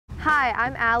Hi,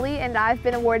 I'm Allie and I've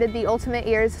been awarded the Ultimate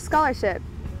Ears Scholarship.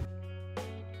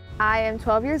 I am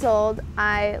 12 years old.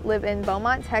 I live in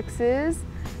Beaumont, Texas.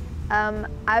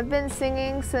 I've been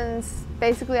singing since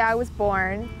basically I was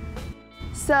born.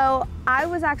 So I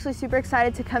was actually super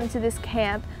excited to come to this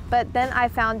camp, but then I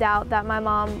found out that my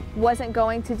mom wasn't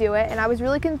going to do it and I was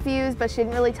really confused, but she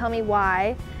didn't really tell me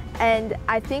why. And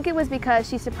I think it was because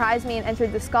she surprised me and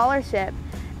entered the scholarship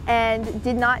and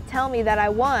did not tell me that I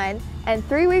won. And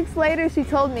 3 weeks later she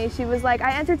told me, she was like,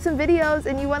 I entered some videos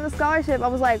and you won the scholarship. I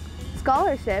was like,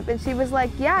 scholarship? And she was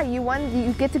like, yeah, you won,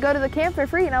 you get to go to the camp for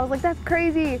free. And I was like, that's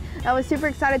crazy. I was super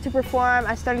excited to perform.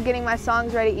 I started getting my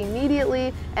songs ready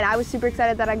immediately and I was super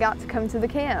excited that I got to come to the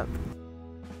camp.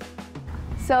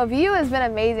 So VU has been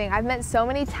amazing. I've met so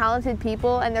many talented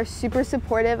people and they're super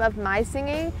supportive of my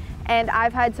singing. And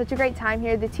I've had such a great time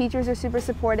here. The teachers are super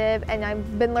supportive and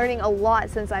I've been learning a lot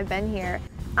since I've been here.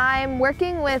 I'm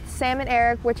working with Sam and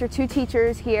Eric, which are two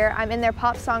teachers here. I'm in their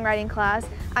pop songwriting class.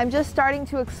 I'm just starting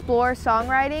to explore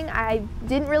songwriting. I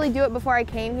didn't really do it before I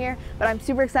came here, but I'm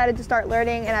super excited to start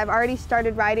learning and I've already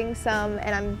started writing some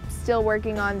and I'm still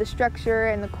working on the structure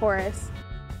and the chorus.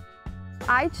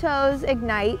 I chose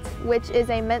Ignite, which is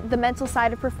the mental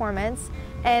side of performance.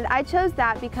 And I chose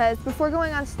that because before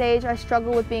going on stage, I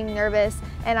struggle with being nervous,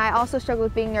 and I also struggle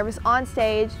with being nervous on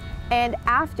stage. And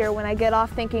after, when I get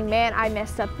off thinking, man, I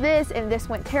messed up this and this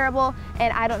went terrible,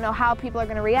 and I don't know how people are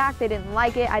gonna react, they didn't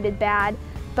like it, I did bad.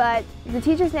 But the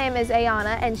teacher's name is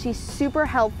Ayana, and she's super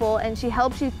helpful, and she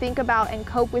helps you think about and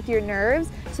cope with your nerves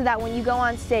so that when you go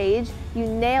on stage, you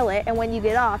nail it, and when you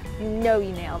get off, you know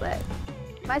you nailed it.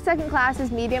 My second class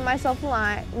is Medium, Myself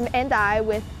and I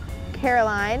with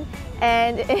Caroline,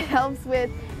 and it helps with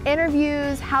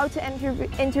interviews, how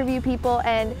to interview people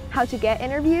and how to get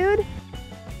interviewed.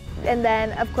 And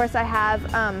then of course I have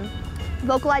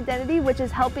Vocal Identity, which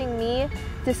is helping me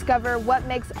discover what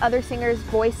makes other singers'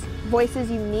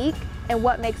 voices unique and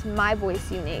what makes my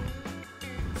voice unique.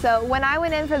 So when I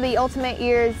went in for the Ultimate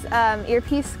Ears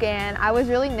earpiece scan, I was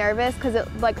really nervous because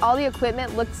all the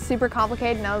equipment looked super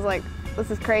complicated and I was like, this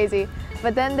is crazy.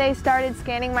 But then they started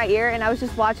scanning my ear and I was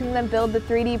just watching them build the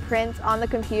 3D prints on the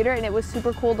computer and it was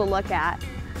super cool to look at.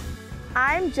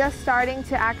 I'm just starting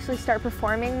to actually start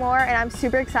performing more and I'm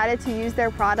super excited to use their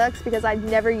products because I've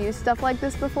never used stuff like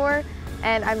this before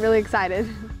and I'm really excited.